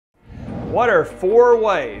What are 4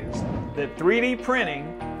 ways that 3D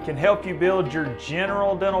printing can help you build your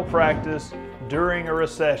general dental practice during a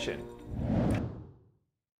recession?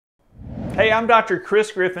 Hey, I'm Dr.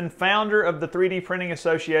 Chris Griffin, founder of the 3D Printing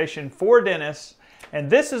Association for Dentists, and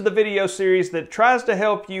this is the video series that tries to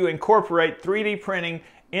help you incorporate 3D printing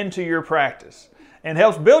into your practice and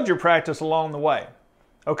helps build your practice along the way.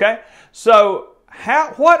 Okay? So,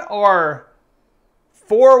 what are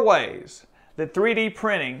 4 ways that 3D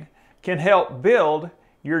printing can help build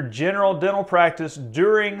your general dental practice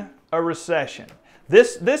during a recession?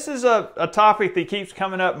 This is a topic that keeps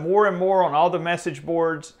coming up more and more on all the message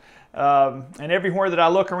boards. And everywhere that I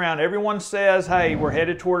look around, everyone says, hey, we're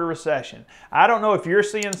headed toward a recession. I don't know if you're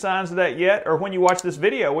seeing signs of that yet, or when you watch this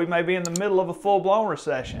video, we may be in the middle of a full-blown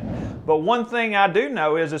recession. But one thing I do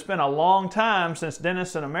know is it's been a long time since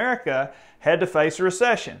dentists in America had to face a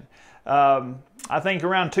recession. I think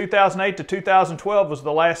around 2008 to 2012 was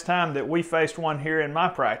the last time that we faced one here in my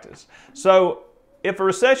practice. So if a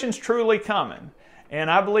recession's truly coming, and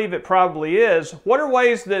I believe it probably is, what are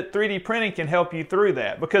ways that 3D printing can help you through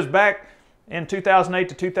that? Because back in 2008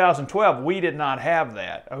 to 2012, we did not have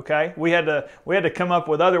that, okay? We had to come up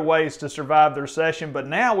with other ways to survive the recession, but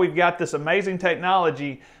now we've got this amazing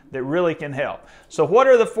technology that really can help. So what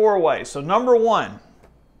are the 4 ways? So number 1,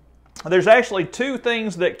 there's actually two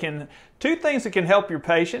things that can help your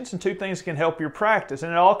patients and 2 things that can help your practice,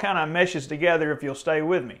 and it all kind of meshes together if you'll stay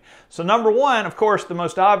with me. So number 1, of course, the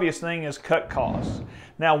most obvious thing is cut costs.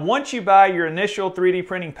 Now, once you buy your initial 3D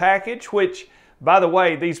printing package, which, by the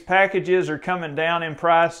way, these packages are coming down in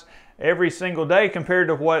price every single day compared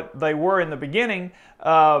to what they were in the beginning,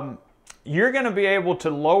 you're going to be able to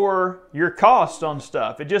lower your costs on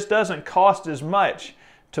stuff. It just doesn't cost as much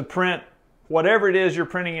to print whatever it is you're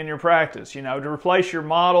printing in your practice, you know, to replace your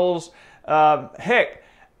models. Heck,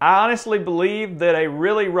 I honestly believe that a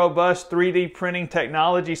really robust 3D printing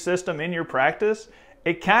technology system in your practice,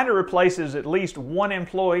 it kind of replaces at least 1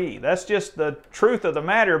 employee. That's just the truth of the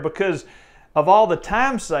matter, because of all the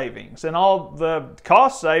time savings and all the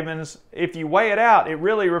cost savings. If you weigh it out, it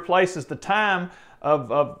really replaces the time of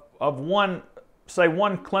one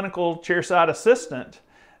clinical chairside assistant.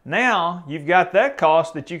 Now you've got that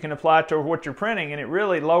cost that you can apply to what you're printing, and it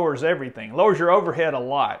really lowers everything, lowers your overhead a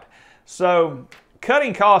lot. So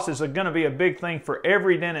cutting costs is going to be a big thing for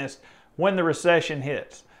every dentist when the recession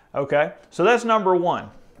hits. Okay, so that's number 1.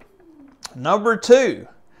 Number 2,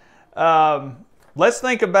 let's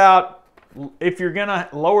think about if you're going to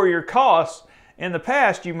lower your costs. In the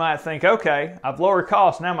past, you might think, okay, I've lowered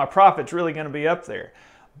costs, now my profit's really going to be up there.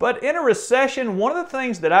 But in a recession, one of the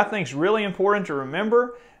things that I think is really important to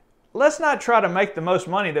remember, let's not try to make the most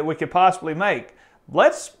money that we could possibly make.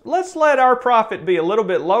 Let's let our profit be a little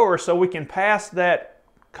bit lower so we can pass that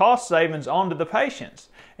cost savings on to the patients.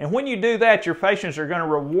 And when you do that, your patients are going to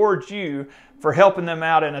reward you for helping them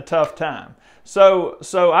out in a tough time. So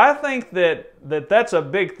I think that's a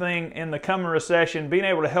big thing in the coming recession, being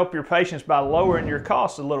able to help your patients by lowering your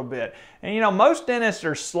costs a little bit. And you know, most dentists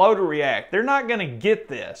are slow to react. They're not going to get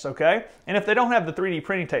this, okay? And if they don't have the 3D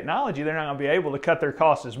printing technology, they're not going to be able to cut their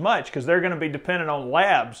costs as much, because they're going to be dependent on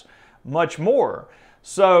labs much more.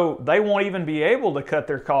 So they won't even be able to cut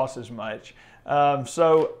their costs as much.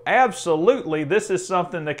 So absolutely, this is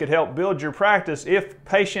something that could help build your practice if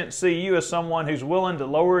patients see you as someone who's willing to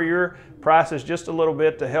lower your prices just a little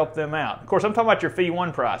bit to help them out. Of course, I'm talking about your fee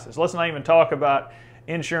 1 prices. Let's not even talk about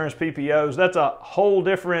insurance PPOs. That's a whole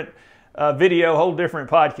different video, whole different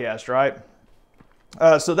podcast, right?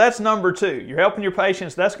 So that's number 2. You're helping your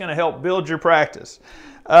patients. That's going to help build your practice.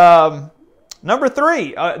 Number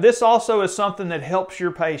 3, this also is something that helps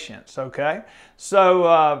your patients, okay?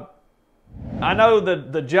 So I know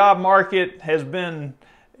that the job market has been,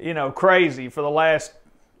 you know, crazy for the last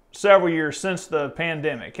several years since the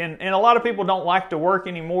pandemic. And a lot of people don't like to work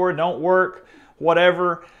anymore, don't work,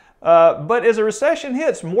 whatever. But as a recession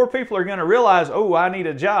hits, more people are going to realize, oh, I need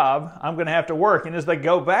a job, I'm going to have to work. And as they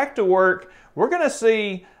go back to work, we're going to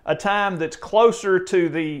see a time that's closer to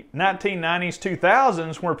the 1990s,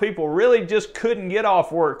 2000s, where people really just couldn't get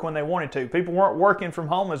off work when they wanted to. People weren't working from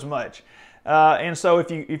home as much. And so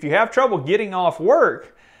if you have trouble getting off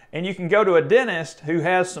work, and you can go to a dentist who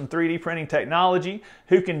has some 3D printing technology,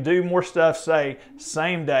 who can do more stuff, say,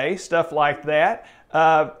 same day, stuff like that,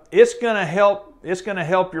 it's going to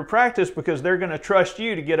help your practice, because they're going to trust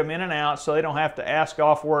you to get them in and out so they don't have to ask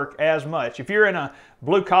off work as much. If you're in a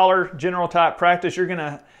blue-collar general type practice, you're going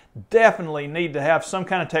to definitely need to have some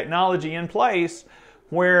kind of technology in place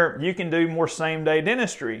where you can do more same-day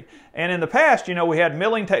dentistry. And in the past, you know, we had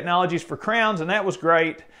milling technologies for crowns, and that was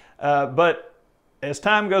great, but as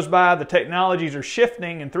time goes by, the technologies are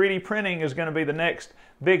shifting, and 3D printing is going to be the next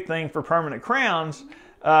big thing for permanent crowns.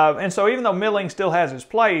 And so even though milling still has its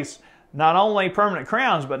place, not only permanent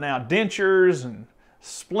crowns, but now dentures and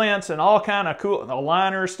splints and all kind of cool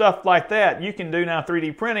aligners, stuff like that, you can do now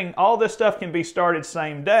 3D printing. All this stuff can be started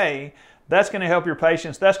same day. That's going to help your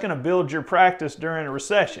patients. That's going to build your practice during a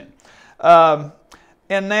recession.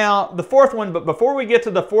 And now the fourth one, but before we get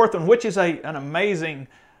to the fourth one, which is an amazing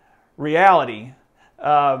reality,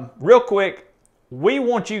 real quick, we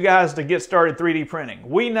want you guys to get started 3D printing.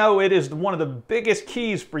 We know it is one of the biggest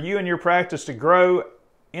keys for you and your practice to grow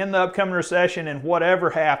in the upcoming recession and whatever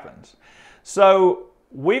happens. So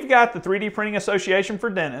we've got the 3D Printing Association for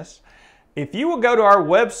Dentists. If you will go to our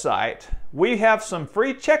website, we have some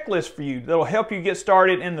free checklists for you that will help you get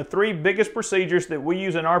started in the 3 biggest procedures that we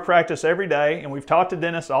use in our practice every day, and we've taught to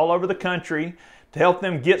dentists all over the country to help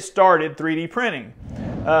them get started 3D printing.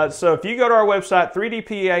 So if you go to our website,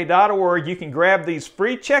 3dpa.org, you can grab these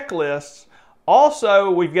free checklists.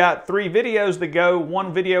 Also, we've got 3 videos to go,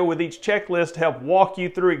 1 video with each checklist to help walk you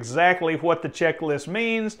through exactly what the checklist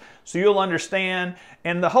means so you'll understand.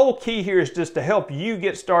 And the whole key here is just to help you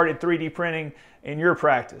get started 3D printing in your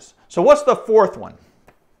practice. So what's the fourth one?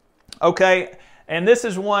 Okay, and this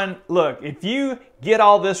is one, look, if you get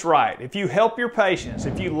all this right, if you help your patients,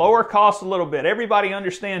 if you lower costs a little bit, everybody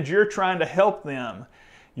understands you're trying to help them,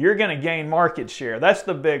 you're going to gain market share. That's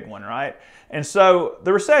the big one, right? And so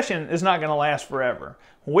the recession is not going to last forever.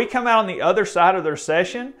 When we come out on the other side of the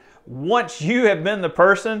recession, once you have been the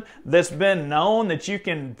person that's been known that you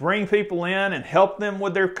can bring people in and help them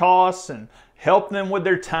with their costs and help them with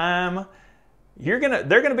their time, they're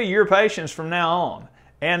going to be your patients from now on.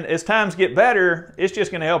 And as times get better, it's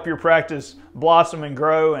just going to help your practice blossom and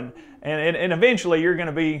grow, and eventually you're going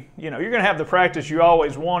to be, you're going to have the practice you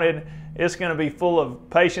always wanted. It's going to be full of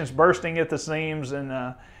patients bursting at the seams,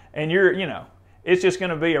 and it's just going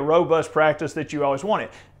to be a robust practice that you always wanted.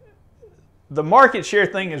 The market share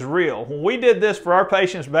thing is real. When we did this for our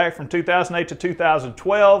patients back from 2008 to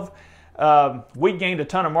 2012, we gained a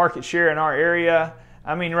ton of market share in our area.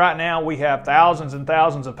 I mean, right now we have thousands and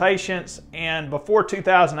thousands of patients, and before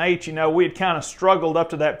 2008, we had kind of struggled up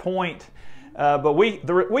to that point. But we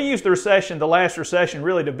used the recession, the last recession,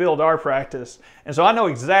 really to build our practice. And so I know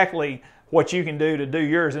exactly what you can do to do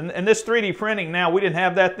yours. And this 3D printing now, we didn't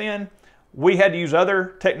have that then. We had to use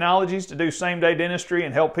other technologies to do same-day dentistry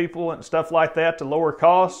and help people and stuff like that to lower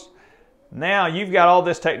costs. Now you've got all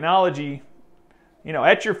this technology,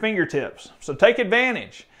 at your fingertips. So take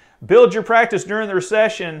advantage. Build your practice during the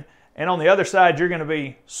recession, and on the other side, you're going to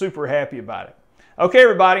be super happy about it. Okay,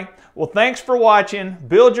 everybody. Well, thanks for watching.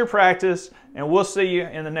 Build your practice, and we'll see you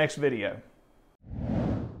in the next video.